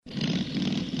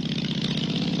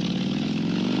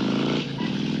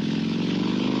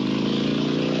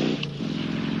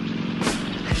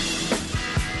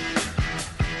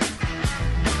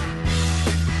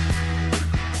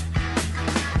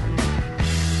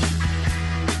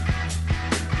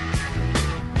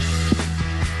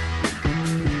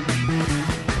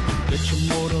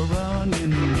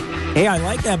Hey, I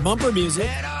like that bumper music.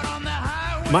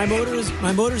 My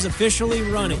motor's officially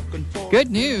running. Good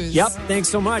news. Yep, thanks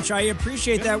so much. I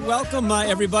appreciate that. Welcome,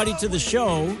 everybody, to the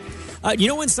show. You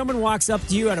know when someone walks up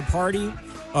to you at a party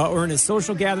or in a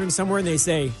social gathering somewhere and they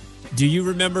say, "Do you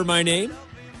remember my name?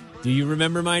 Do you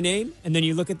remember my name?" And then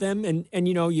you look at them and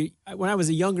you know, when I was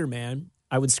a younger man,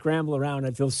 I would scramble around.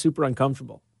 I'd feel super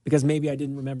uncomfortable because maybe I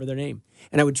didn't remember their name.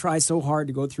 And I would try so hard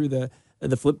to go through the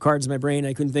flip cards in my brain.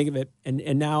 I couldn't think of it.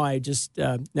 And now I just,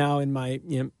 now in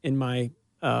my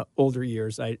older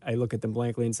years, I look at them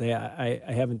blankly and say, I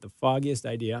haven't the foggiest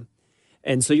idea.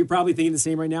 And so you're probably thinking the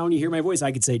same right now when you hear my voice.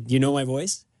 I could say, "Do you know my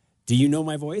voice? Do you know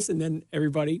my voice?" And then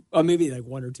everybody, maybe like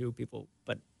one or two people,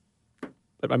 but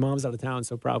my mom's out of town,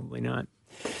 so probably not.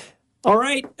 All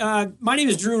right. My name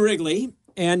is Drew Wrigley,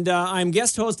 and I'm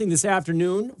guest hosting this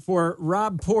afternoon for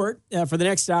Rob Port for the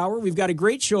next hour. We've got a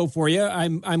great show for you.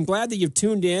 I'm glad that you've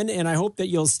tuned in, and I hope that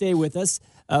you'll stay with us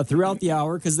throughout the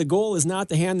hour, because the goal is not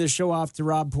to hand this show off to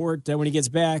Rob Port when he gets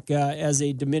back as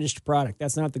a diminished product.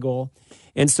 That's not the goal.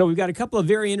 And so we've got a couple of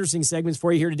very interesting segments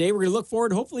for you here today. We're going to look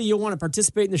forward. Hopefully you'll want to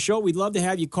participate in the show. We'd love to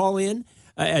have you call in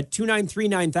at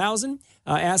 293-9000.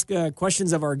 Ask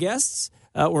questions of our guests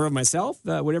or of myself,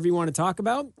 whatever you want to talk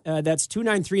about. That's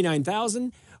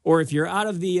 293-9000. Or if you're out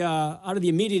of the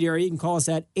immediate area, you can call us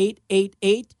at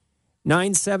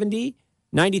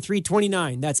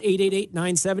 888-970-9329. That's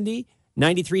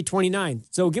 888-970-9329.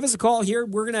 So give us a call here.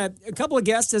 We're going to, a couple of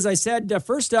guests, as I said.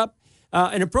 First up,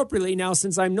 and appropriately now,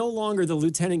 since I'm no longer the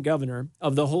lieutenant governor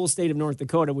of the whole state of North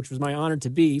Dakota, which was my honor to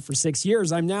be for 6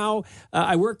 years, I'm now,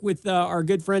 I work with our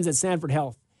good friends at Sanford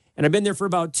Health. And I've been there for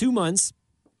about 2 months.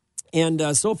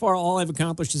 And so far, all I've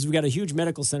accomplished is we've got a huge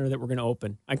medical center that we're going to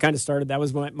open. I kind of started, that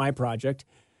was my project.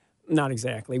 Not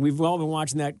exactly. We've all been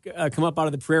watching that come up out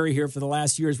of the prairie here for the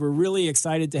last years. We're really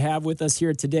excited to have with us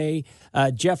here today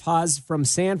Jeff Haas from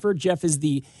Sanford. Jeff is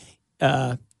the,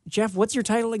 Jeff, what's your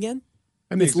title again?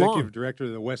 I'm the executive director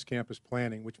of the West Campus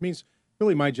Planning, which means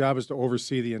really my job is to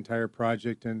oversee the entire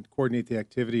project and coordinate the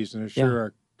activities and ensure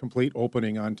our complete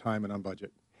opening on time and on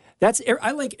budget.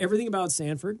 I like everything about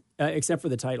Sanford except for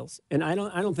the titles, and I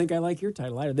don't think I like your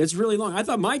title either. It's really long. I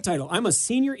thought my title, I'm a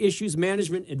Senior Issues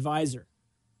Management Advisor,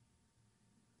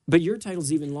 but your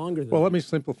title's even longer than that. Let me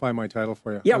simplify my title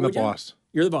for you. Yeah, I'm the boss.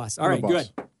 You're the boss. All right, good.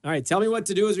 All right, tell me what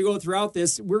to do as we go throughout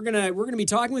this. We're gonna be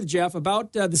talking with Jeff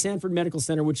about the Sanford Medical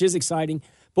Center, which is exciting,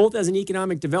 both as an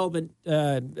economic development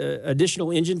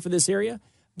additional engine for this area,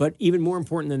 but even more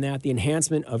important than that, the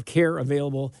enhancement of care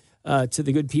available to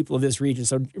the good people of this region.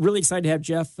 So really excited to have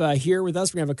Jeff here with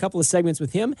us. We're going to have a couple of segments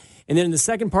with him. And then in the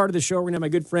second part of the show, we're going to have my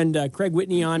good friend Craig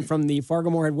Whitney on from the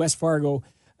Fargo-Moorhead West Fargo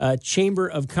Chamber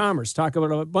of Commerce, talk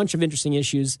about a bunch of interesting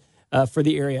issues for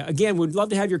the area. Again, we'd love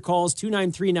to have your calls,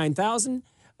 293-9000.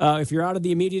 If you're out of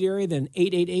the immediate area, then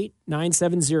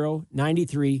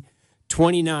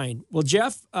 888-970-9329. Well,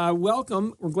 Jeff,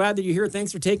 welcome. We're glad that you're here.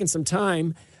 Thanks for taking some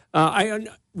time.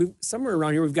 Somewhere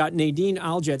around here, we've got Nadine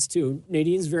Aljets, too.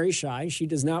 Nadine's very shy. She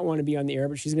does not want to be on the air,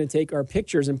 but she's going to take our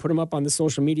pictures and put them up on the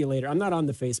social media later. I'm not on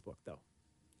the Facebook, though.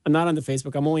 I'm not on the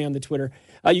Facebook. I'm only on the Twitter.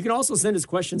 You can also send us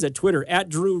questions at Twitter, at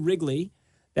Drew Wrigley.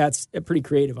 That's pretty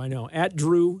creative, I know. At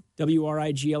Drew,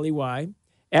 W-R-I-G-L-E-Y.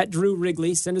 At Drew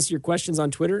Wrigley. Send us your questions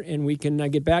on Twitter, and we can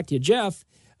get back to you. Jeff,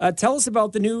 tell us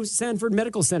about the new Sanford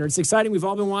Medical Center. It's exciting. We've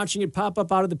all been watching it pop up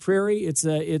out of the prairie. It's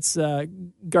a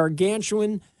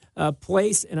gargantuan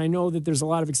place, and I know that there's a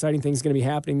lot of exciting things going to be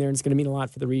happening there, and it's going to mean a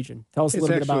lot for the region. Tell us a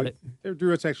little bit about it.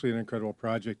 Drew, it's actually an incredible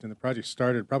project, and the project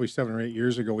started probably 7 or 8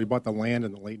 years ago. We bought the land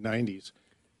in the late 90s,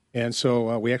 and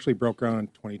so we actually broke ground in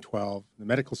 2012. The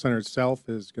medical center itself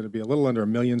is going to be a little under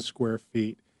 1 million square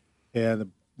feet,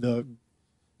 and the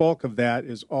bulk of that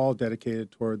is all dedicated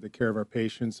toward the care of our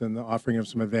patients and the offering of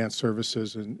some advanced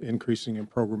services and increasing in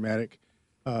programmatic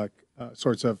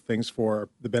sorts of things for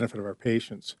the benefit of our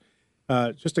patients.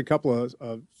 Just a couple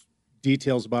of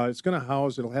details about it.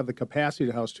 It'll have the capacity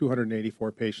to house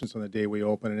 284 patients on the day we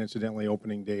open, and incidentally,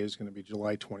 opening day is going to be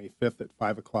July 25th at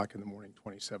 5 o'clock in the morning,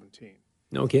 2017.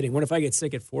 No kidding. What if I get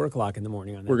sick at 4 o'clock in the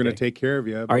morning on that We're going to take care of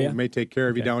you. Are you? We may take care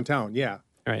of you downtown, yeah.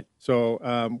 All right. So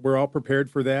we're all prepared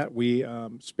for that. We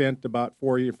spent about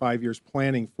 4 or 5 years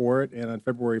planning for it, and on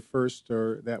February 1st,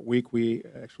 or that week, we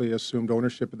actually assumed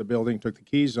ownership of the building, took the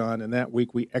keys on, and that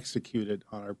week we executed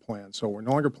on our plan. So we're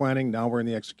no longer planning. Now we're in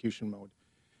the execution mode,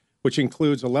 which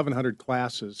includes 1,100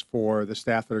 classes for the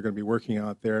staff that are going to be working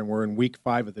out there, and we're in week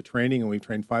 5 of the training, and we've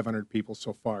trained 500 people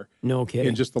so far. No kidding.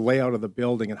 And just the layout of the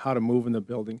building and how to move in the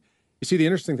building. You see, the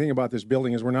interesting thing about this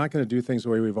building is we're not going to do things the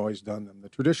way we've always done them. The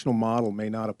traditional model may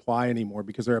not apply anymore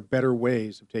because there are better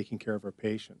ways of taking care of our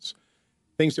patients.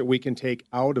 things that we can take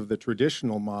out of the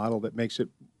traditional model that makes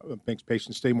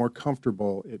patients stay more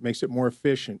comfortable. It makes it more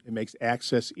efficient. It makes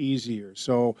access easier.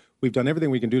 So we've done everything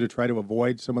we can do to try to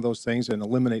avoid some of those things and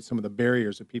eliminate some of the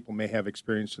barriers that people may have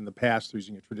experienced in the past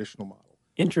using a traditional model.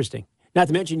 Interesting. Not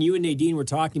to mention, you and Nadine were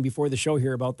talking before the show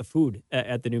here about the food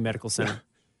at the new medical center.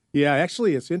 Yeah,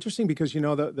 actually, it's interesting because,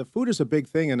 the food is a big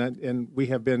thing, and we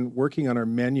have been working on our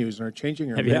menus and are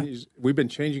changing our menus. We've been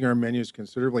changing our menus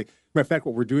considerably. Matter of fact,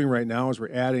 what we're doing right now is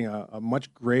we're adding a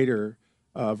much greater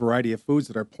variety of foods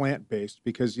that are plant-based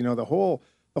because, the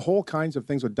whole kinds of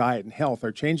things with diet and health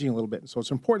are changing a little bit. And so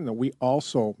it's important that we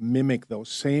also mimic those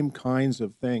same kinds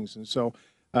of things. And so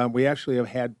we actually have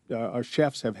had, our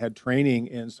chefs have had training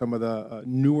in some of the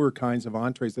newer kinds of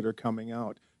entrees that are coming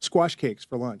out. Squash cakes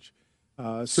for lunch.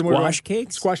 Squash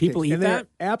cakes? People eat that?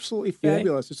 Absolutely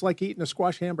fabulous. It's like eating a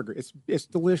squash hamburger. It's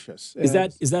delicious. Is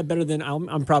that better than?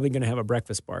 I'm probably going to have a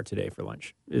breakfast bar today for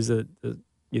lunch. You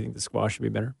think the squash should be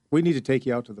better? We need to take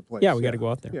you out to the place. Yeah, we got to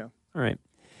go out there. Yeah. All right.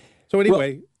 So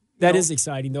anyway, that is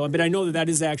exciting though. But I know that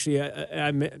is actually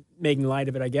I'm making light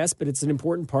of it, I guess. But it's an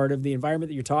important part of the environment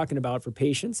that you're talking about for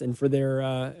patients and for their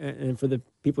and for the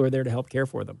people who are there to help care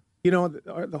for them.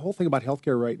 The whole thing about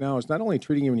healthcare right now is not only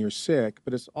treating you when you're sick,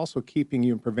 but it's also keeping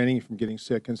you and preventing you from getting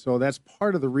sick. And so that's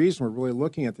part of the reason we're really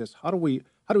looking at this. How do we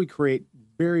create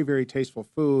very, very tasteful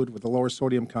food with a lower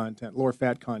sodium content, lower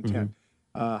fat content?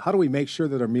 Mm-hmm. How do we make sure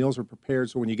that our meals are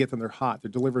prepared so when you get them, they're hot, they're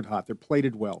delivered hot, they're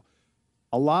plated well?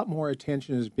 A lot more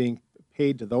attention is being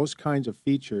paid to those kinds of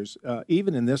features,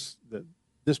 even in this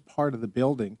part of the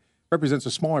building. Represents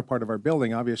a smaller part of our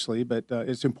building, obviously, but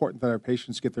it's important that our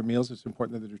patients get their meals. It's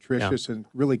important that they're nutritious and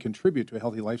really contribute to a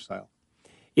healthy lifestyle.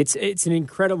 It's an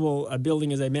incredible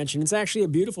building, as I mentioned. It's actually a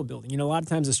beautiful building. A lot of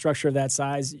times a structure of that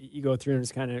size, you go through and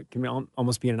it's can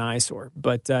almost be an eyesore.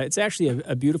 But it's actually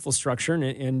a beautiful structure,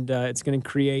 and it's going to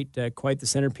create quite the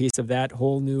centerpiece of that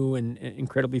whole new and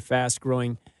incredibly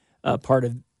fast-growing part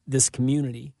of this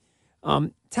community.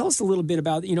 Tell us a little bit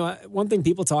about, one thing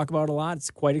people talk about a lot,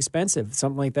 it's quite expensive,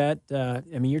 something like that.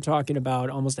 You're talking about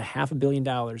almost $500 million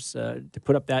to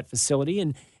put up that facility.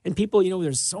 And people,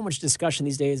 there's so much discussion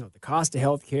these days about the cost of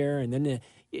healthcare. And then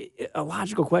a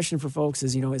logical question for folks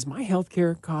is, is my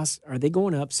healthcare costs, are they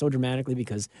going up so dramatically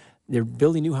because they're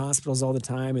building new hospitals all the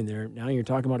time and now you're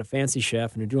talking about a fancy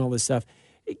chef and they're doing all this stuff.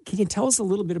 Can you tell us a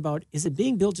little bit about, is it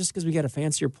being built just because we got a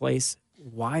fancier place?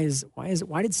 Why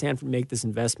did Sanford make this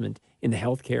investment in the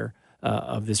healthcare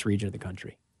of this region of the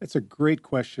country? That's a great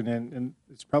question, and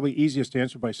it's probably easiest to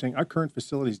answer by saying our current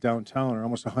facilities downtown are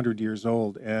almost 100 years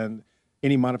old, and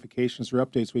any modifications or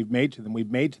updates we've made to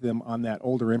them on that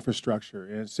older infrastructure.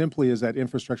 And it simply is that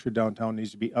infrastructure downtown needs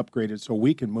to be upgraded so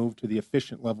we can move to the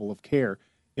efficient level of care,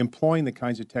 employing the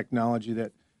kinds of technology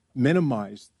that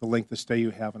minimize the length of stay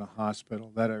you have in a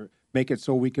hospital, make it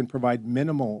so we can provide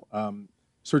minimal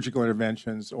surgical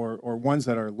interventions or ones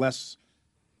that are less,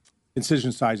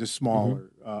 incision size is smaller,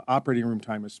 operating room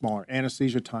time is smaller,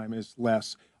 anesthesia time is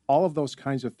less. All of those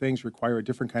kinds of things require a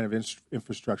different kind of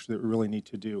infrastructure that we really need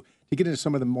to do. To get into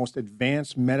some of the most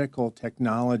advanced medical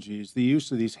technologies, the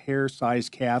use of these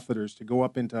hair-sized catheters to go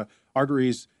up into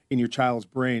arteries in your child's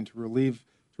brain to relieve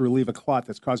a clot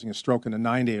that's causing a stroke in a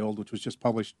 9-day-old, which was just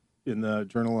published in the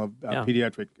Journal of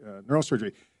Pediatric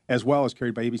Neurosurgery, as well as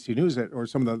carried by ABC News or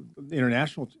some of the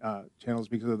international channels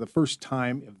because of the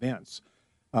first-time events.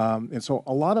 And so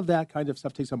a lot of that kind of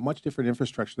stuff takes a much different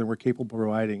infrastructure than we're capable of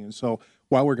providing. And so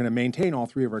while we're going to maintain all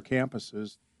three of our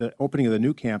campuses, the opening of the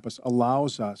new campus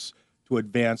allows us to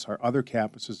advance our other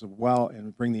campuses as well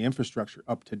and bring the infrastructure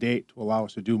up to date to allow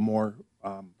us to do more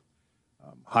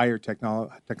higher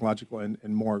technological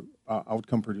and more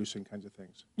outcome-producing kinds of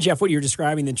things. Jeff, what you're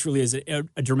describing then truly is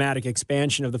a dramatic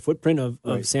expansion of the footprint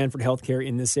of Sanford Healthcare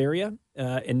in this area,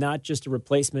 and not just a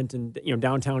replacement. And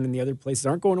downtown and the other places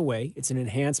aren't going away. It's an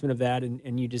enhancement of that,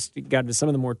 and you just got into some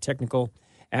of the more technical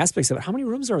aspects of it. How many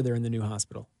rooms are there in the new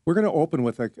hospital? We're going to open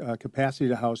with a capacity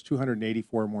to house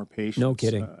 284 more patients. No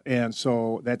kidding. And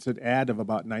so that's an add of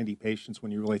about 90 patients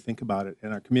when you really think about it.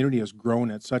 And our community has grown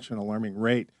at such an alarming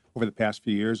rate over the past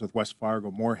few years with West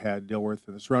Fargo, Moorhead, Dilworth,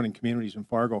 and the surrounding communities in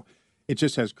Fargo. It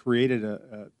just has created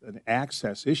an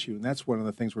access issue, and that's one of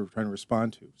the things we're trying to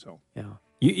respond to. So, yeah,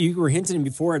 you were hinting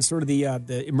before at sort of the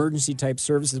emergency type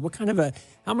services. What kind of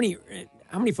how many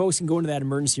folks can go into that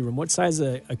emergency room? What size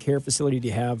a care facility do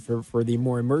you have for the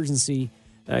more emergency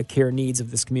care needs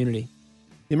of this community?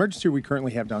 The emergency room we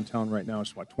currently have downtown right now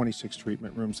is about 26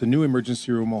 treatment rooms. The new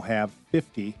emergency room will have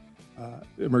 50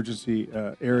 emergency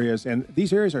areas, and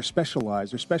these areas are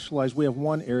specialized. They're specialized. We have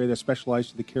one area that's specialized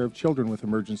to the care of children with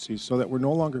emergencies, so that we're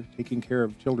no longer taking care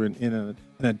of children in an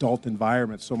adult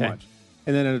environment so much.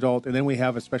 and then an adult. And then we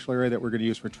have a special area that we're going to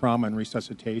use for trauma and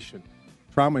resuscitation.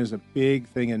 Trauma is a big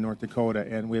thing in North Dakota,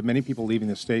 and we have many people leaving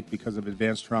the state because of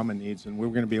advanced trauma needs, and we're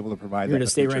going to be able to provide that. You're going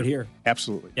to stay right here.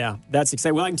 Absolutely. Yeah, that's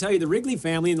exciting. Well, I can tell you the Wrigley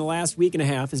family in the last week and a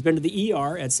half has been to the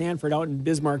ER at Sanford out in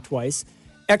Bismarck twice.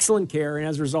 Excellent care, and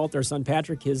as a result, our son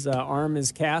Patrick, his arm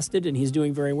is casted, and he's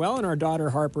doing very well, and our daughter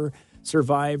Harper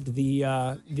survived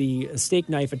the steak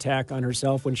knife attack on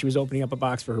herself when she was opening up a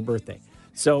box for her birthday.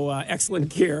 So excellent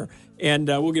care, and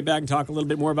we'll get back and talk a little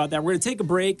bit more about that. We're going to take a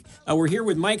break. We're here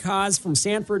with Mike Haas from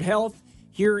Sanford Health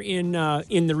here in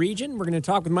the region. We're going to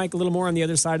talk with Mike a little more on the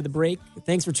other side of the break.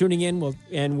 Thanks for tuning in,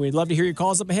 and we'd love to hear your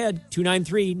calls up ahead,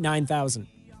 293-9000.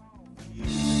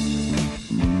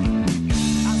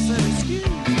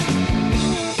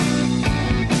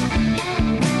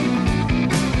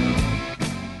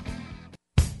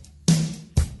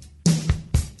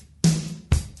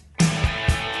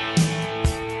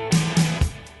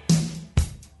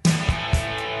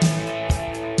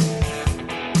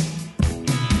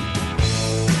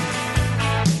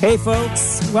 Hey,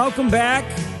 folks, welcome back.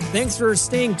 Thanks for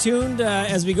staying tuned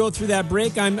as we go through that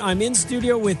break. I'm in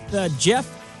studio with Jeff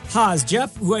Haas.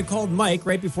 Jeff, who I called Mike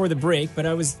right before the break, but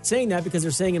I was saying that because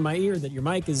they're saying in my ear that your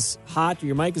mic is hot or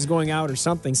your mic is going out or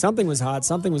something. Something was hot,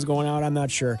 something was going out, I'm not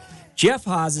sure. Jeff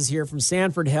Haas is here from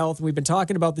Sanford Health. We've been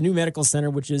talking about the new medical center,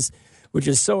 which is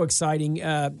so exciting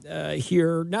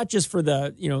here, not just for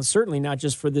certainly not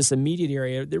just for this immediate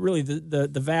area. Really, the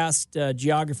vast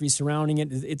geography surrounding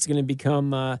it, it's going to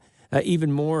become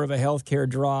even more of a healthcare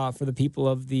draw for the people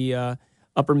of the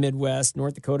upper Midwest,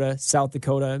 North Dakota, South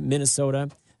Dakota, Minnesota,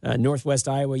 Northwest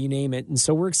Iowa, you name it. And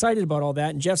so we're excited about all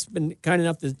that. And Jeff's been kind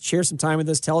enough to share some time with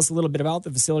us, tell us a little bit about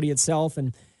the facility itself.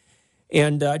 And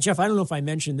Jeff, I don't know if I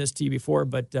mentioned this to you before,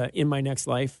 but in my next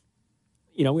life,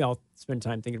 we all spend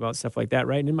time thinking about stuff like that,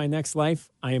 right? And in my next life,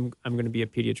 I'm going to be a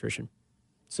pediatrician.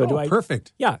 So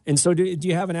perfect. Yeah. And so do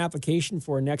you have an application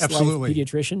for a next life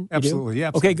pediatrician? Absolutely.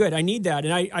 Yeah. Okay, good. I need that.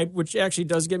 And I which actually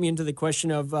does get me into the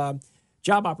question of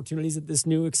job opportunities at this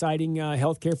new exciting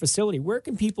healthcare facility. Where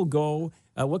can people go?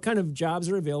 What kind of jobs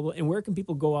are available? And where can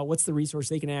people go out? What's the resource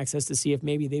they can access to see if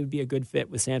maybe they would be a good fit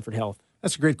with Sanford Health?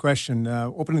 That's a great question.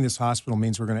 Opening this hospital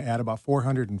means we're going to add about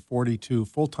 442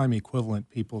 full-time equivalent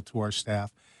people to our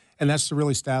staff. And that's to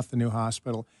really staff the new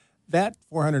hospital. That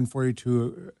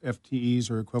 442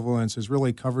 FTEs or equivalents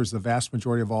really covers the vast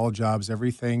majority of all jobs,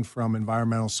 everything from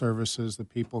environmental services, the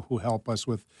people who help us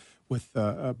with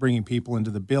bringing people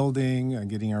into the building,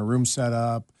 getting our room set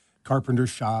up, carpenter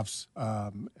shops,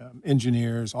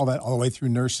 engineers, all the way through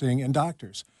nursing and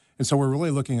doctors. And so we're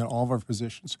really looking at all of our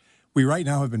positions. We right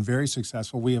now have been very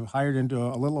successful. We have hired into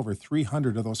a little over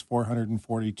 300 of those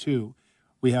 442.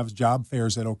 We have job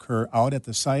fairs that occur out at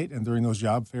the site, and during those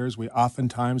job fairs, we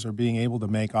oftentimes are being able to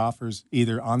make offers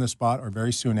either on the spot or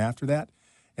very soon after that.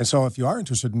 And so if you are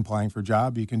interested in applying for a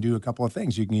job, you can do a couple of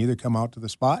things. You can either come out to the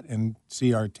spot and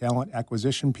see our talent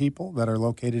acquisition people that are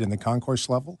located in the concourse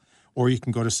level, or you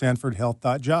can go to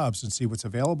sanfordhealth.jobs and see what's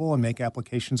available and make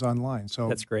applications online. So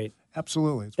that's great.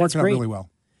 Absolutely. It's working out really well.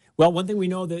 Well, one thing we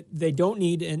know that they don't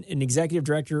need an executive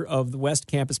director of the West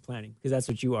Campus Planning, because that's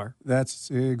what you are.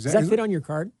 That's exactly. Does that fit on your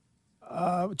card?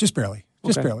 Just barely.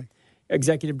 Just barely.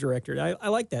 Executive director. I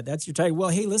like that. That's your title. Well,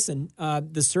 hey, listen,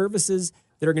 the services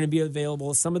that are going to be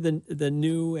available, some of the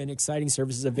new and exciting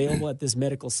services available at this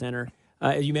medical center,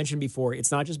 as you mentioned before,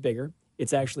 it's not just bigger.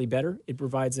 It's actually better. It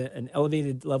provides an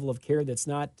elevated level of care that's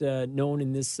not known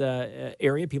in this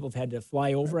area. People have had to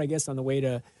fly over, I guess, on the way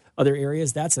to other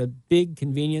areas. That's a big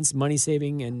convenience, money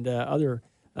saving, and other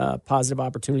positive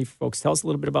opportunity for folks. Tell us a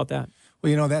little bit about that.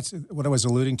 Well, that's what I was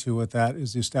alluding to with that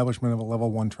is the establishment of a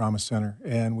Level 1 trauma center,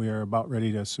 and we are about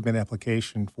ready to submit an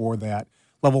application for that.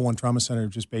 Level 1 trauma center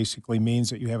just basically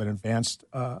means that you have an advanced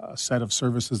set of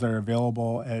services that are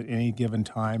available at any given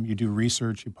time. You do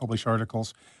research, you publish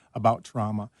articles about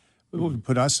trauma. It would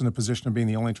put us in a position of being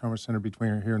the only trauma center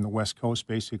between here in the West Coast,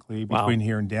 basically, between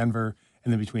here and Denver,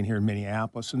 and then between here and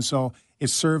Minneapolis. And so it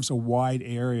serves a wide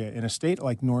area. In a state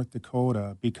like North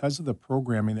Dakota, because of the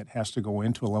programming that has to go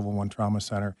into a Level 1 trauma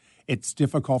center, it's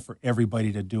difficult for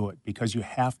everybody to do it because you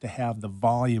have to have the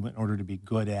volume in order to be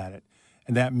good at it.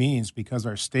 And that means because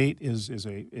our state is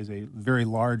a very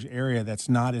large area that's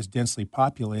not as densely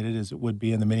populated as it would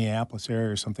be in the Minneapolis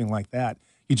area or something like that,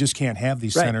 you just can't have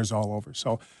these centers all over.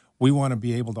 So we want to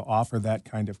be able to offer that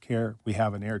kind of care. We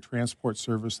have an air transport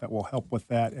service that will help with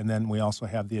that. And then we also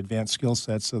have the advanced skill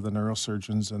sets of the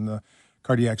neurosurgeons and the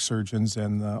cardiac surgeons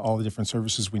and all the different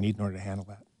services we need in order to handle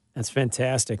that. That's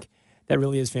fantastic. That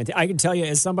really is fantastic. I can tell you,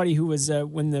 as somebody who was,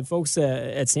 when the folks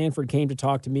at Sanford came to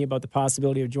talk to me about the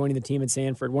possibility of joining the team at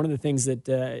Sanford, one of the things that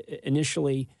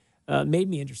initially made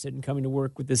me interested in coming to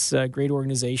work with this great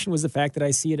organization was the fact that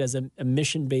I see it as a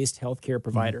mission-based healthcare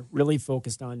provider, really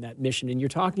focused on that mission. And you're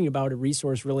talking about a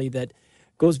resource really that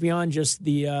goes beyond just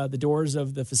the doors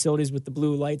of the facilities with the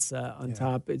blue lights on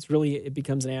top. It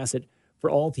becomes an asset for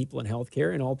all people in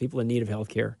healthcare and all people in need of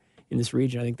healthcare in this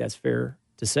region. I think that's fair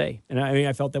to say. And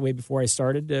I felt that way before I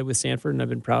started with Sanford, and I've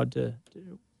been proud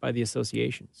by the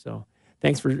association. So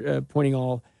thanks for pointing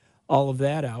all of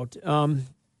that out.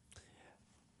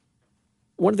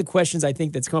 One of the questions I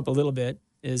think that's come up a little bit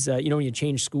is, when you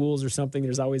change schools or something,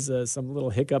 there's always some little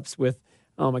hiccups with,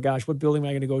 oh my gosh, what building am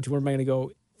I going to go to? Where am I going to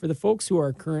go? For the folks who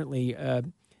are currently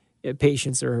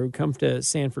patients or who come to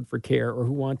Sanford for care or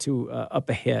who want to up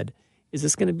ahead, is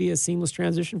this going to be a seamless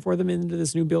transition for them into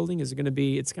this new building? Is it going to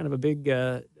be? It's kind of a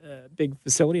big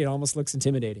facility. It almost looks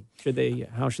intimidating.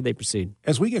 How should they proceed?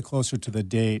 As we get closer to the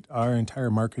date, our entire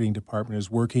marketing department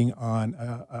is working on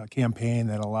a campaign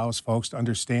that allows folks to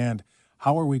understand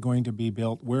how are we going to be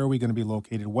built, where are we going to be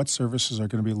located, what services are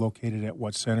going to be located at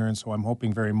what center. And so I'm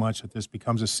hoping very much that this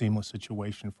becomes a seamless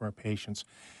situation for our patients.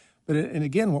 And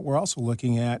again, what we're also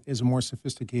looking at is a more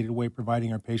sophisticated way of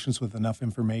providing our patients with enough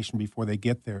information before they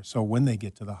get there. So when they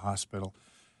get to the hospital,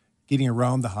 getting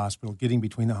around the hospital, getting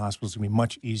between the hospitals is going to be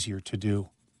much easier to do.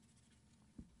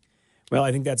 Well,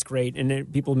 I think that's great. And then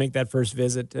people make that first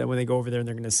visit when they go over there, and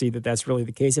they're going to see that that's really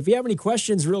the case. If you have any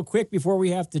questions real quick before we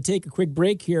have to take a quick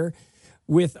break here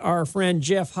with our friend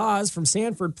Jeff Haas from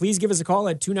Sanford, please give us a call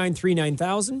at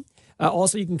 293-9000.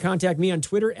 Also, you can contact me on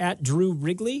Twitter at Drew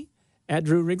Wrigley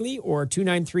or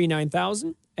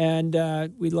 293-9000.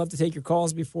 And we'd love to take your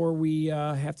calls before we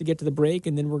have to get to the break.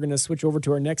 And then we're going to switch over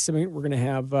to our next segment. We're going to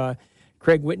have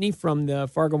Craig Whitney from the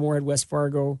Fargo-Moorhead West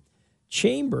Fargo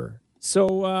Chamber.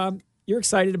 So you're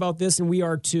excited about this, and we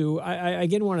are too. I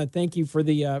again want to thank you for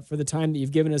the time that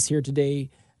you've given us here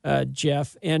today,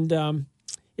 Jeff. And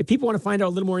if people want to find out a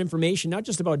little more information, not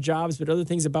just about jobs, but other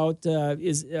things about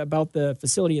the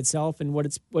facility itself and what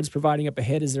it's providing up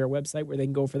ahead, is there a website where they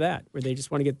can go for that? Where they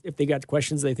just want to get, if they got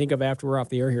questions they think of after we're off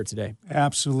the air here today?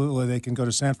 Absolutely, they can go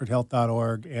to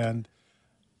sanfordhealth.org, and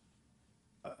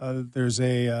there's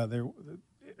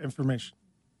information.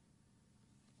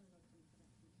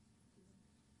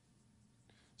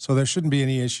 So there shouldn't be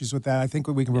any issues with that. I think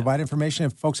we can provide information.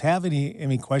 If folks have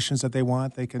any questions that they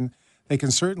want, they can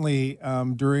certainly,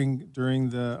 during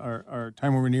our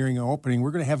time when we're nearing an opening, we're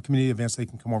going to have community events they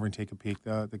can come over and take a peek.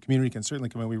 The community can certainly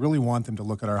come in. We really want them to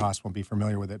look at our hospital and be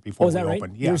familiar with it before we open.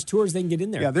 Right? Yeah. There's tours they can get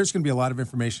in there. Yeah, there's going to be a lot of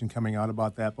information coming out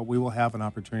about that, but we will have an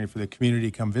opportunity for the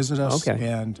community to come visit us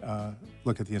and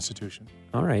look at the institution.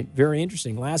 All right, very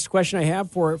interesting. Last question I have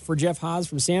for Jeff Haas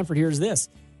from Sanford here is this.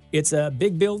 It's a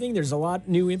big building. There's a lot of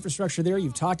new infrastructure there.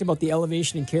 You've talked about the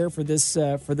elevation and care for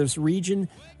this region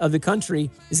of the country.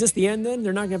 Is this the end then?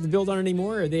 They're not going to have to build on it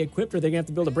anymore? Are they equipped? Are they going to have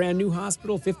to build a brand new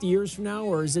hospital 50 years from now?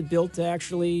 Or is it built to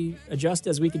actually adjust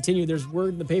as we continue? There's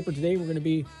word in the paper today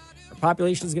our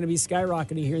population is going to be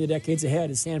skyrocketing here in the decades ahead.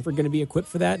 Is Sanford going to be equipped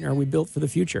for that? And are we built for the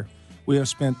future? We have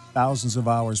spent thousands of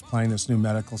hours planning this new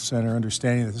medical center,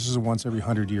 understanding that this is a once every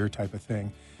 100-year type of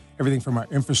thing. Everything from our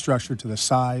infrastructure to the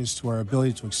size to our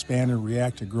ability to expand and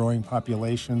react to growing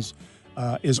populations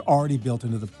is already built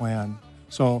into the plan.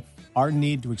 So our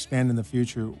need to expand in the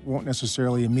future won't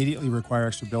necessarily immediately require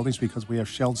extra buildings because we have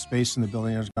shelled space in the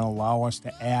building that's going to allow us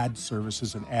to add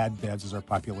services and add beds as our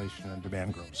population and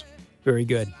demand grows. Very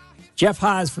good. Jeff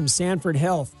Haas from Sanford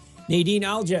Health. Nadine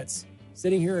Aljets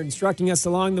sitting here instructing us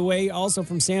along the way, also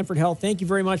from Sanford Health. Thank you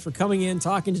very much for coming in,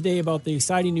 talking today about the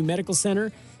exciting new medical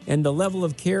center and the level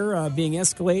of care being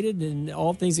escalated and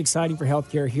all things exciting for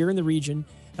healthcare here in the region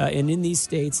and in these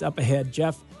states up ahead.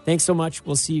 Jeff, thanks so much.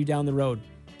 We'll see you down the road.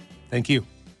 Thank you.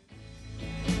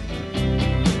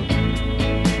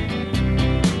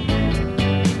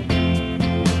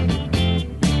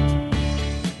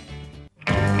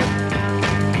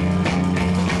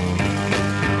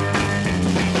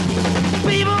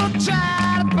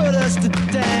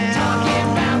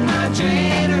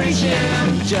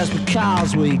 Just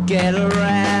because we get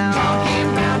around. Talking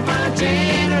about my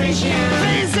generation.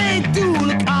 Things they do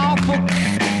look awful.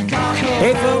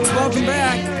 Hey folks, welcome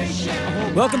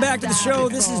back. Welcome back to the show.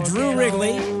 This is Drew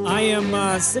Wrigley. I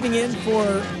am sitting in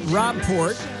for Rob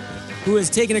Port, who has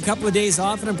taken a couple of days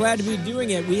off, and I'm glad to be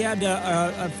doing it. We had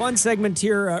a fun segment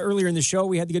here earlier in the show.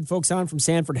 We had the good folks on from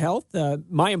Sanford Health,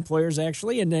 my employers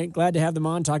actually, and glad to have them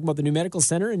on talking about the new medical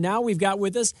center. And now we've got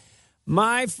with us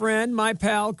my friend, my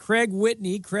pal, Craig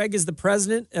Whitney. Craig is the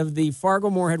president of the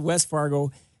Fargo-Moorhead West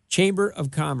Fargo Chamber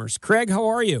of Commerce. Craig, how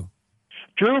are you?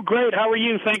 Drew, great. How are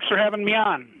you? Thanks for having me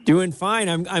on. Doing fine.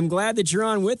 I'm glad that you're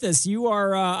on with us. You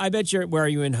are, I bet you're, where are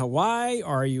you, in Hawaii?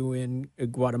 Are you in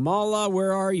Guatemala?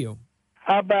 Where are you?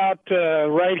 How about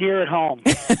right here at home?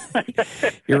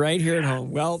 You're right here at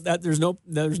home. Well, there's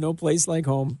no place like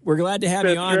home. We're glad to have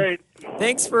you on. Great.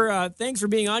 Thanks for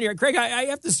being on here, Craig. I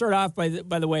have to start off by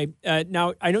the way.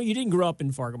 Now I know you didn't grow up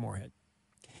in Fargo-Moorhead,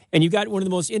 and you got one of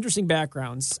the most interesting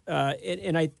backgrounds.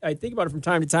 And I think about it from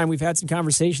time to time. We've had some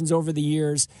conversations over the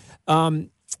years.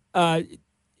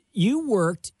 You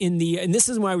worked in and this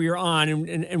is why we were on,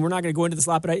 and we're not going to go into this a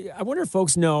lot, but I wonder if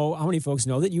folks know, how many folks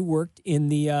know that you worked in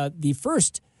the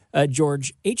first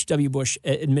George H.W. Bush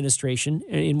administration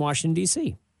in Washington,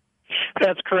 D.C.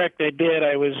 That's correct. I did.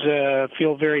 I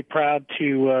feel very proud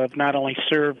to have not only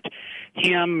served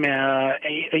him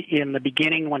in the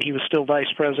beginning when he was still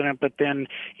vice president, but then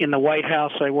in the White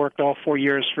House I worked all 4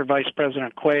 years for Vice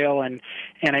President Quayle, and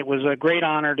it was a great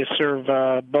honor to serve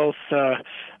both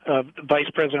Vice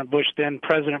President Bush, then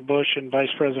President Bush, and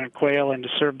Vice President Quayle, and to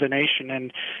serve the nation,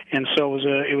 and so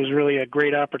it was really a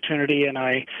great opportunity, and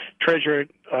I treasure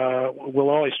it. Will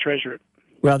always treasure it.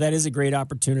 Well, that is a great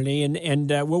opportunity, and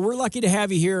well, we're lucky to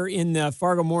have you here in the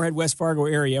Fargo-Moorhead, West Fargo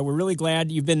area. We're really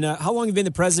glad you've been. How long have you been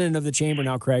the president of the chamber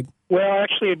now, Craig? Well,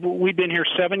 actually, we've been here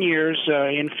 7 years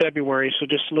in February, so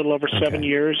just a little over 7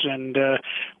 years, and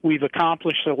we've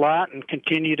accomplished a lot and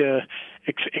continue to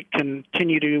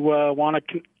want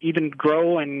to even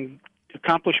grow and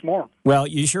accomplish more. Well,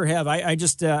 you sure have. I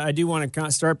do want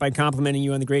to start by complimenting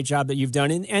you on the great job that you've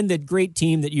done and the great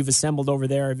team that you've assembled over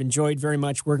there. I've enjoyed very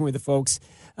much working with the folks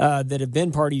that have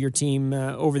been part of your team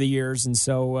over the years, and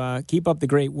so keep up the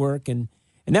great work. And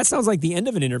that sounds like the end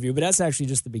of an interview, but that's actually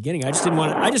just the beginning. I just didn't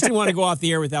want to go off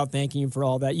the air without thanking you for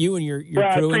all that. You and your crew.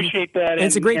 I appreciate that. And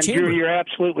it's a great chamber. Drew, you're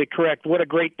absolutely correct. What a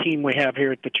great team we have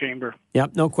here at the chamber.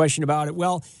 Yep, no question about it.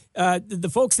 Well, the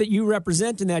folks that you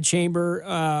represent in that chamber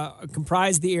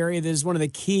comprise the area that is one of the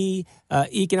key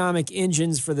economic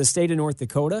engines for the state of North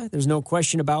Dakota. There's no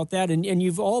question about that. And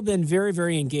you've all been very,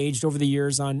 very engaged over the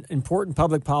years on important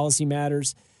public policy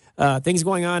matters, things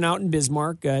going on out in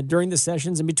Bismarck during the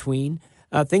sessions in between.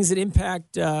 Things that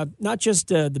impact not just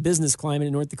the business climate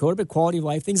in North Dakota, but quality of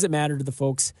life, things that matter to the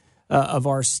folks of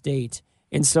our state.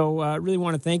 And so I really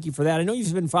want to thank you for that. I know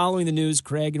you've been following the news,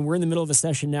 Craig, and we're in the middle of a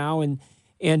session now. And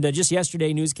just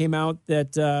yesterday, news came out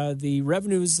that the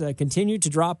revenues continue to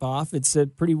drop off. It's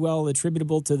pretty well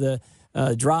attributable to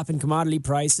the drop in commodity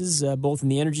prices, both in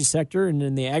the energy sector and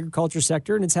in the agriculture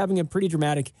sector. And it's having a pretty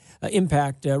dramatic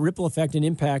impact, ripple effect and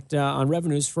impact on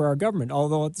revenues for our government,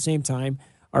 although at the same time,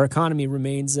 our economy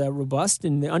remains robust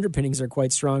and the underpinnings are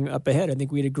quite strong up ahead. I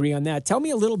think we'd agree on that. Tell me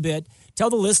a little bit, tell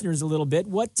the listeners a little bit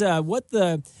what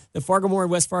the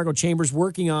Fargo-Moorhead West Fargo Chamber's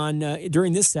working on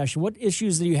during this session. What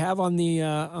issues do you have on the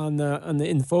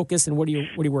in focus, and what are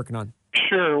you working on?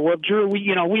 Sure. Well, Drew,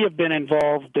 we have been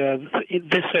involved in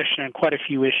this session in quite a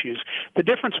few issues. The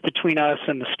difference between us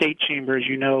and the state chamber, as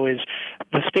you know, is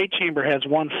the state chamber has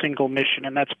one single mission,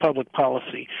 and that's public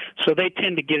policy. So they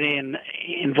tend to get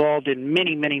involved in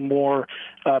many, many more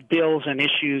bills and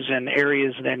issues and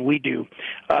areas than we do.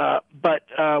 But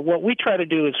what we try to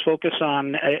do is focus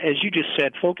on, as you just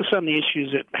said, focus on the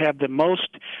issues that have the most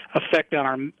effect on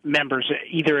our members,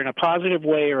 either in a positive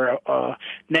way or a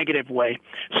negative way.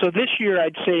 So this year,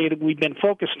 I'd say that we've been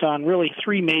focused on really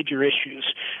three major issues.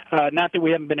 Not that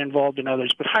we haven't been involved in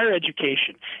others, but higher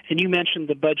education. And you mentioned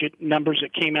the budget numbers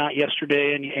that came out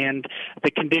yesterday and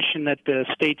the condition that the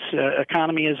state's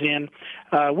economy is in.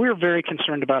 We're very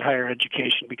concerned about higher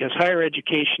education because higher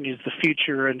education is the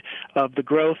future and of the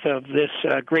growth of this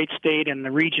great state and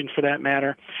the region, for that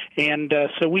matter. And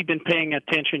so we've been paying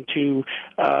attention to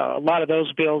a lot of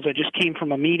those bills. I just came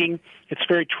from a meeting. It's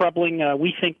very troubling.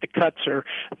 We think the cuts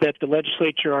that the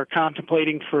legislature are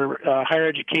contemplating for higher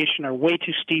education are way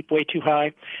too steep, way too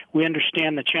high. We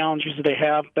understand the challenges that they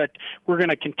have, but we're going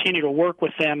to continue to work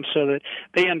with them so that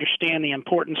they understand the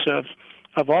importance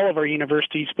of all of our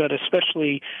universities, but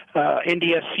especially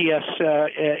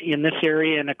NDSCS in this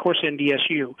area, and of course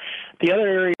NDSU. The other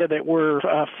area that we're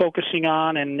focusing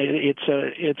on, and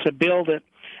it's a bill that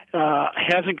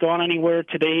hasn't gone anywhere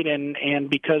to date, and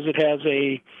because it has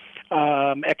a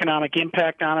economic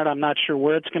impact on it, I'm not sure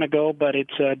where it's going to go, but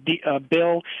it's a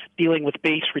bill dealing with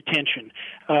base retention.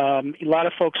 A lot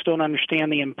of folks don't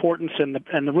understand the importance and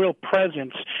the real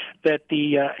presence that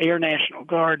the Air National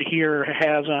Guard here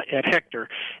has at Hector,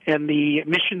 and the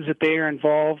missions that they are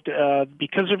involved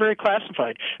because they're very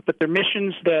classified, but they're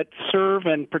missions that serve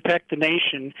and protect the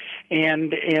nation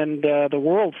and the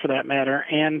world, for that matter.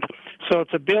 And So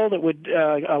it's a bill that would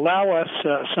allow us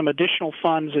some additional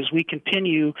funds as we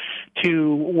continue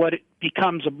to what it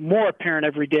becomes more apparent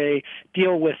every day,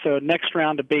 deal with the next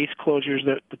round of base closures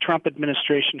that the Trump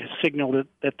administration has signaled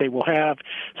that they will have.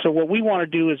 So what we want to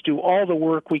do is do all the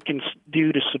work we can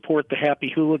do to support the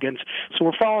happy hooligans. So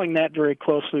we're following that very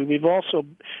closely. We've also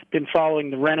been following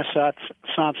the Renaissance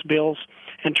bills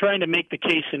and trying to make the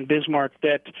case in Bismarck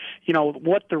that,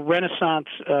 what the Renaissance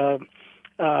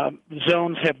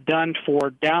zones have done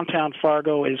for downtown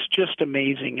Fargo is just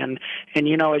amazing. And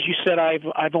as you said,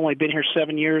 I've only been here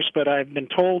 7 years, but I've been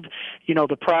told,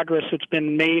 the progress that's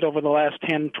been made over the last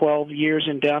 10, 12 years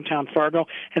in downtown Fargo,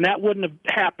 and that wouldn't have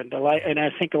happened. And I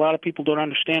think a lot of people don't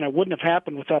understand it wouldn't have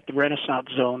happened without the Renaissance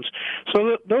zones.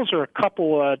 So those are a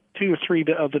couple, 2 or 3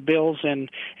 of the bills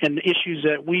and issues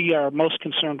that we are most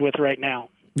concerned with right now.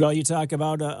 Well, you talk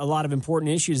about a lot of important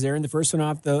issues there, and the first one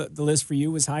off the list for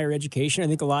you was higher education. I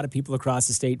think a lot of people across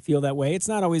the state feel that way. It's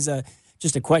not always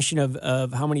just a question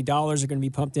of how many dollars are going to be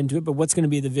pumped into it, but what's going to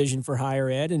be the vision for higher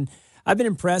ed. And I've been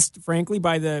impressed, frankly,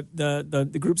 by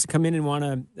the groups that come in and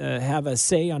want to have a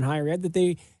say on higher ed, that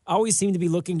they always seem to be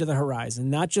looking to the horizon,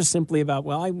 not just simply about,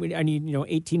 well, I need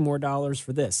 $18 more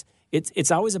for this.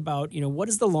 It's always about, what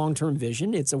is the long-term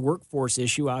vision? It's a workforce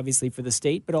issue, obviously, for the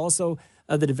state, but also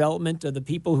the development of the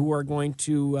people who are going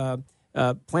to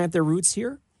plant their roots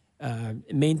here,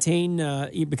 maintain,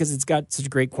 because it's got such a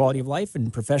great quality of life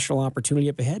and professional opportunity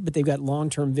up ahead, but they've got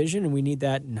long-term vision, and we need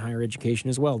that in higher education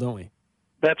as well, don't we?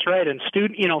 That's right, and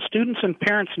students and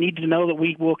parents need to know that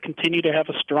we will continue to have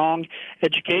a strong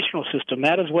educational system.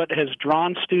 That is what has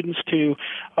drawn students to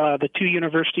the 2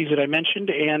 universities that I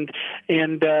mentioned, and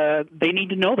they need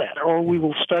to know that, or we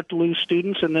will start to lose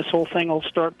students, and this whole thing will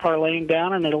start parlaying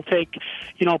down, and it'll take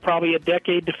probably a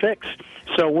decade to fix.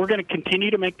 So we're going to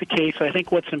continue to make the case. I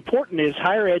think what's important is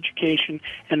higher education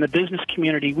and the business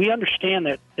community. We understand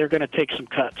that they're going to take some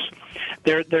cuts.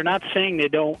 They're not saying they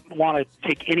don't want to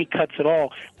take any cuts at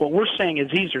all. What we're saying is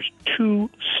these are too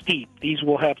steep. These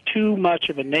will have too much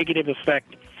of a negative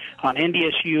effect on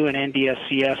NDSU and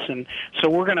NDSCS, and so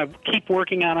we're going to keep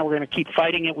working on it. We're going to keep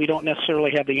fighting it. We don't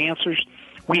necessarily have the answers.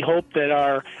 We hope that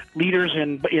our leaders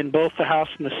in both the House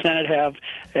and the Senate have,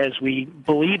 as we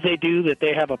believe they do, that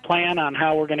they have a plan on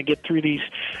how we're going to get through these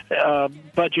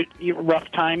budget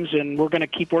rough times, and we're going to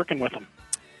keep working with them.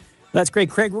 That's great,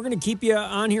 Craig. We're going to keep you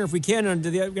on here if we can.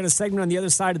 We've got a segment on the other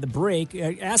side of the break.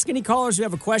 Ask any callers who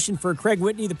have a question for Craig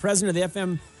Whitney, the president of the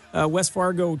FM West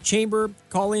Fargo Chamber.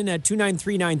 Call in at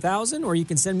 293-9000, or you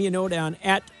can send me a note on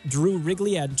at Drew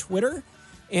Wrigley on Twitter,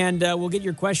 and we'll get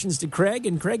your questions to Craig.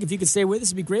 And Craig, if you could stay with us,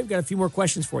 it'd be great. We've got a few more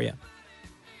questions for you.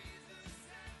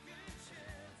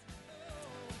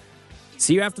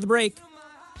 See you after the break. You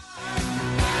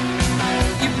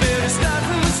better start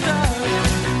from the start.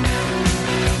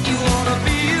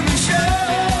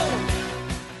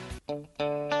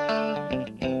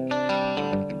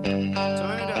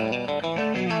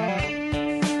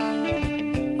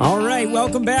 All right,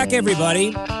 welcome back,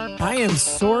 everybody. I am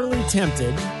sorely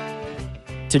tempted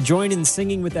to join in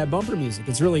singing with that bumper music.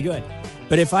 It's really good.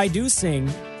 But if I do sing,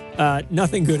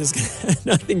 nothing good is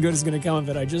going to come of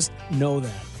it. I just know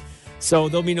that. So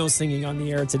there'll be no singing on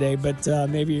the air today, but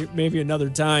maybe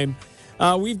another time.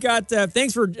 We've got,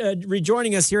 thanks for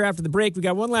rejoining us here after the break. We've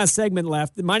got one last segment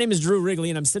left. My name is Drew Wrigley,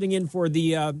 and I'm sitting in for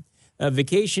the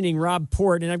vacationing Rob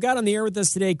Port. And I've got on the air with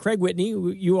us today Craig Whitney.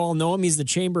 You all know him. He's the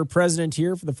chamber president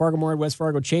here for the Fargo-Moorhead West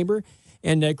Fargo Chamber.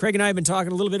 And Craig and I have been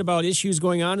talking a little bit about issues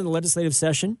going on in the legislative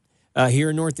session here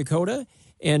in North Dakota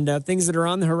and things that are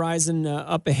on the horizon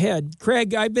up ahead.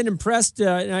 Craig, I've been impressed.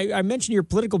 And I mentioned your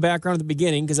political background at the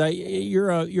beginning because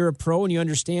you're a pro and you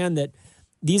understand that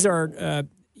these are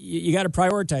you got to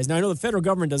prioritize. Now, I know the federal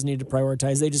government doesn't need to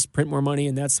prioritize. They just print more money,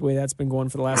 and that's the way that's been going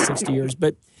for the last 60 years.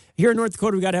 But here in North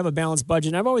Dakota, we got to have a balanced budget.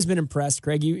 And I've always been impressed,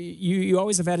 Craig. You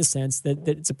always have had a sense that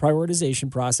it's a prioritization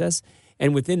process,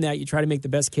 and within that, you try to make the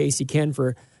best case you can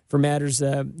for matters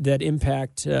that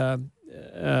impact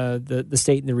the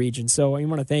state and the region. So I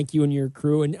want to thank you and your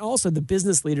crew, and also the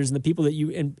business leaders and the people that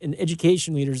you and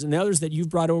education leaders and the others that you've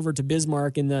brought over to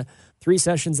Bismarck in the 3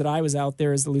 sessions that I was out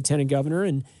there as the lieutenant governor,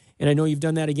 and I know you've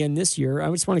done that again this year.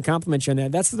 I just want to compliment you on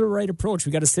that. That's the right approach.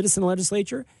 We've got a citizen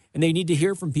legislature, and they need to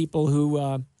hear from people who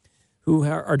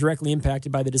are directly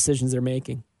impacted by the decisions they're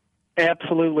making.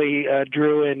 Absolutely,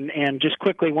 Drew. And just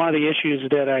quickly, one of the issues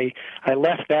that I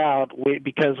left out,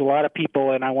 because a lot of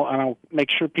people, and I'll make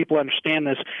sure people understand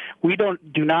this, we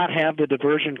do not have the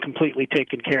diversion completely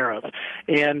taken care of.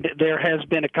 And there has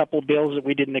been a couple bills that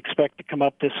we didn't expect to come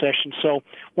up this session. So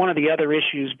one of the other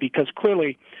issues, because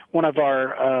clearly one of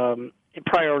our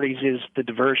priorities is the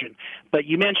diversion. But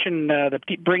you mentioned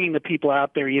bringing the people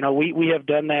out there. We have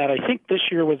done that. I think this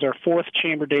year was our 4th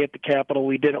Chamber Day at the Capitol.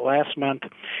 We did it last month,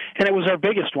 and it was our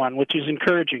biggest one, which is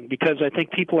encouraging because I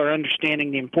think people are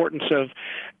understanding the importance of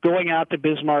going out to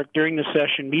Bismarck during the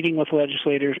session, meeting with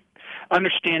legislators,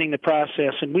 understanding the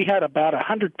process. And we had about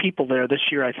 100 people there this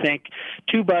year, I think,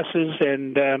 2 buses,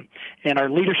 and our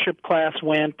leadership class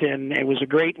went, and it was a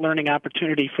great learning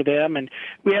opportunity for them. And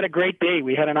we had a great day.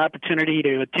 We had an opportunity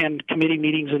to attend committee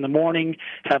meetings in the morning,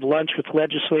 have lunch with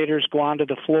legislators, go onto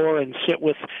the floor and sit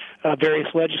with various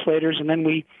legislators, and then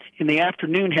we, in the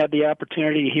afternoon, had the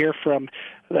opportunity to hear from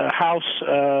the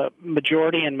House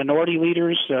majority and minority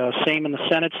leaders, same in the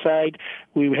Senate side.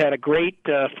 We had a great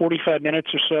 45 minutes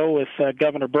or so with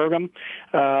Governor Burgum,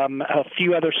 a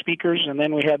few other speakers, and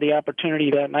then we had the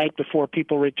opportunity that night before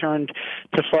people returned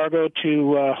to Fargo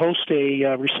to host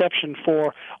a reception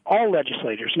for all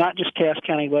legislators, not just Cass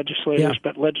County legislators,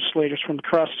 but legislators from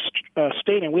across the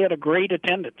state, and we had a great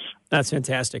attendance. That's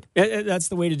fantastic. That's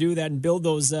the way to do that and build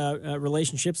those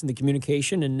relationships and the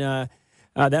communication, and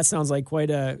that sounds like quite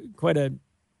a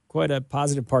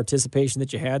positive participation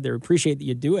that you had there. Appreciate that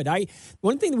you do it.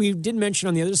 One thing that we did mention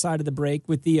on the other side of the break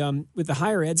with the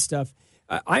higher ed stuff,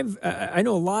 I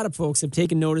know a lot of folks have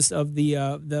taken notice of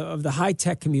the high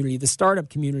tech community, the startup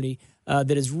community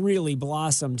that has really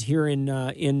blossomed here in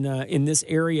this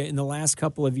area in the last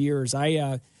couple of years.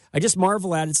 I just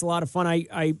marvel at it. It's a lot of fun.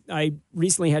 I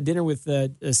recently had dinner with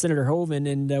Senator Hoeven,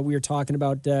 and we were talking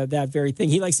about that very thing.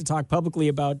 He likes to talk publicly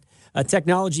about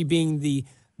technology being the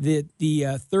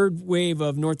third wave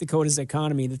of North Dakota's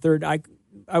economy. The third,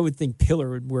 I would think pillar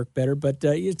would work better, but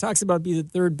he talks about being the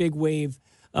third big wave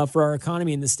for our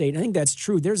economy in the state. I think that's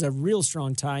true. There's a real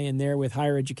strong tie in there with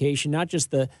higher education, not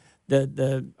just the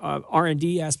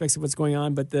R&D aspects of what's going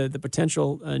on, but the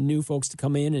potential new folks to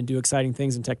come in and do exciting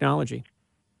things in technology.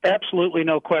 Absolutely,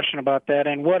 no question about that.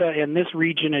 And what in this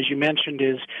region, as you mentioned,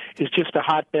 is just a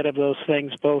hotbed of those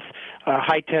things. Both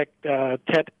high-tech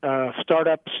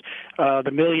startups,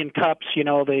 the Million Cups,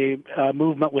 the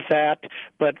movement with that.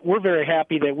 But we're very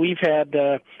happy that we've had.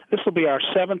 This will be our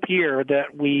 7th year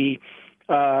that we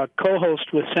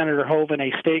co-host with Senator Hoeven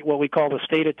what we call the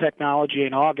State of Technology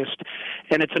in August,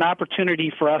 and it's an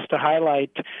opportunity for us to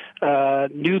highlight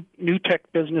new tech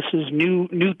businesses,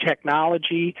 new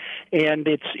technology, and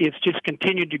it's just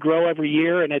continued to grow every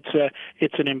year, and it's a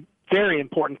very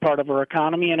important part of our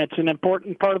economy, and it's an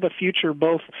important part of the future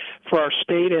both for our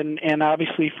state and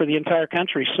obviously for the entire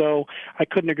country. So I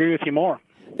couldn't agree with you more.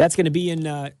 That's going to be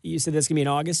you said that's going to be in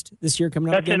August this year coming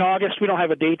up That's again? in August. We don't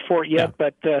have a date for it yet,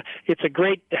 but it's a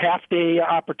great half-day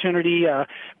opportunity.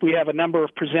 We have a number of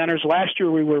presenters. Last year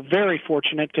we were very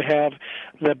fortunate to have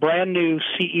the brand-new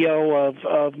CEO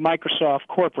of Microsoft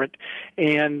Corporate,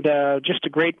 and just a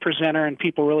great presenter, and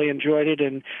people really enjoyed it.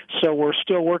 And so we're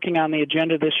still working on the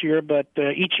agenda this year, but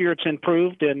each year it's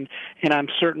improved, and I'm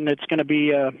certain it's going to be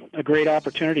a great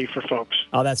opportunity for folks.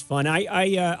 Oh, that's fun.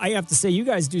 I have to say, you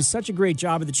guys do such a great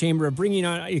job of the Chamber of bringing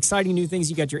on exciting new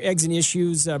things. You got your Eggs and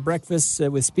Issues breakfasts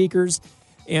with speakers.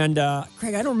 And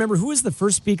Craig, I don't remember, who was the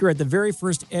first speaker at the very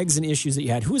first Eggs and Issues that you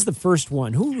had? Who was the first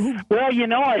one? Who Well,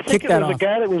 I think it was a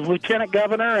guy that was lieutenant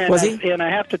governor. And was he? And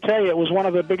I have to tell you, it was one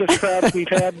of the biggest crowds we've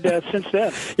had since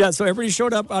then. Yeah, so everybody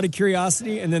showed up out of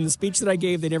curiosity, and then the speech that I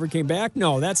gave, they never came back?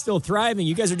 No, that's still thriving.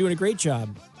 You guys are doing a great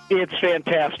job. It's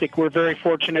fantastic. We're very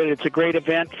fortunate. It's a great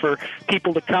event for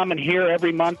people to come and hear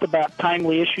every month about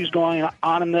timely issues going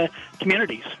on in the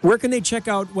communities. Where can they check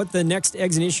out what the next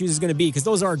Eggs and Issues is going to be? Because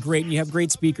those are great, and you have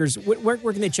great speakers. Where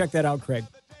can they check that out, Craig?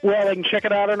 Well, they can check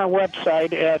it out on our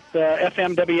website at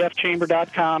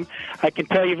fmwfchamber.com. I can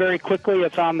tell you very quickly,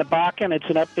 it's on the Bakken. It's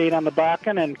an update on the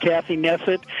Bakken, and Kathy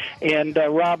Nessett and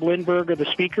Rob Lindbergh are the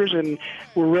speakers, and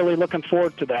we're really looking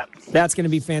forward to that. That's going to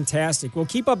be fantastic. Well,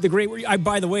 keep up the great work.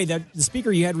 By the way, the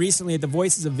speaker you had recently at the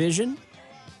Voices of Vision,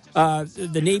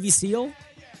 the Navy SEAL,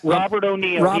 Robert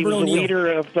O'Neill. He was the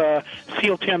leader of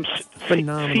SEAL Team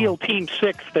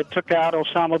 6 that took out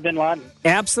Osama bin Laden.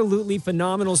 Absolutely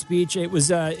phenomenal speech. It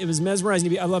was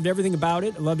mesmerizing. I loved everything about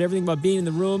it. I loved everything about being in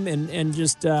the room and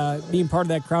just being part of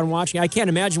that crowd and watching. I can't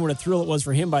imagine what a thrill it was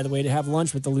for him, by the way, to have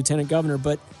lunch with the lieutenant governor,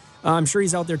 but I'm sure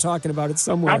he's out there talking about it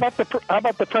somewhere. How about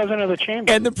the president of the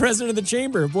chamber? And the president of the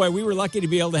chamber. Boy, we were lucky to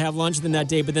be able to have lunch with him that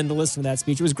day, but then to listen to that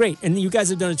speech. It was great. And you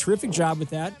guys have done a terrific job with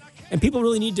that. And people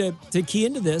really need to key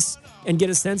into this and get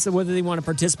a sense of whether they want to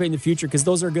participate in the future, because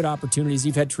those are good opportunities.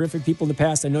 You've had terrific people in the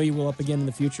past. I know you will up again in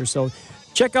the future. So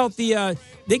check out they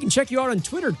can check you out on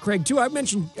Twitter, Craig, too. I'm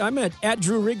at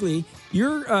Drew Wrigley.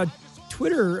 Your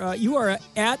Twitter, you are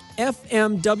at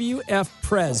FMWFPrez,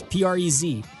 Prez.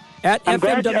 At I'm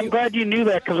FMW. glad you knew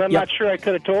that, because I'm not sure I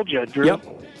could have told you, Drew. Yep.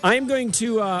 I'm going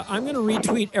to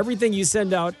retweet everything you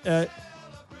send out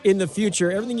in the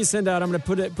future. Everything you send out, I'm going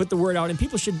to put the word out, and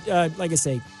people should, like I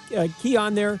say, key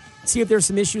on there, see if there's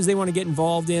some issues they want to get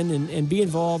involved in, and be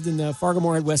involved in the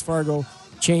Fargo-Moorhead West Fargo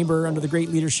Chamber under the great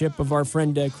leadership of our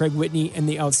friend Craig Whitney and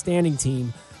the outstanding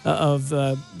team of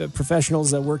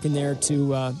professionals working there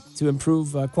to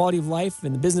improve quality of life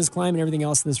and the business climate and everything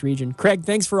else in this region. Craig,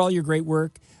 thanks for all your great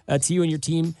work to you and your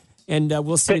team, and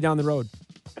we'll see you down the road.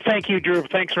 Thank you, Drew.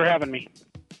 Thanks for having me.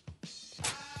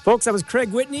 Folks, that was Craig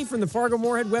Whitney from the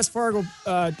Fargo-Moorhead West Fargo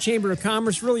Chamber of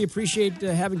Commerce. Really appreciate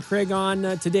having Craig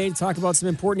on today to talk about some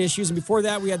important issues. And before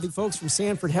that, we had the folks from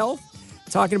Sanford Health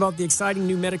talking about the exciting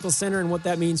new medical center and what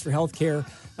that means for healthcare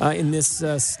in this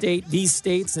state, these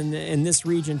states, and in this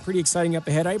region. Pretty exciting up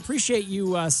ahead. I appreciate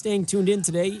you staying tuned in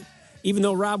today, even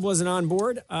though Rob wasn't on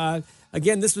board.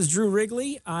 Again, this was Drew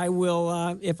Wrigley. I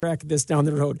will track this down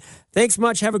the road. Thanks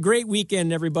much. Have a great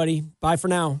weekend, everybody. Bye for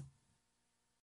now.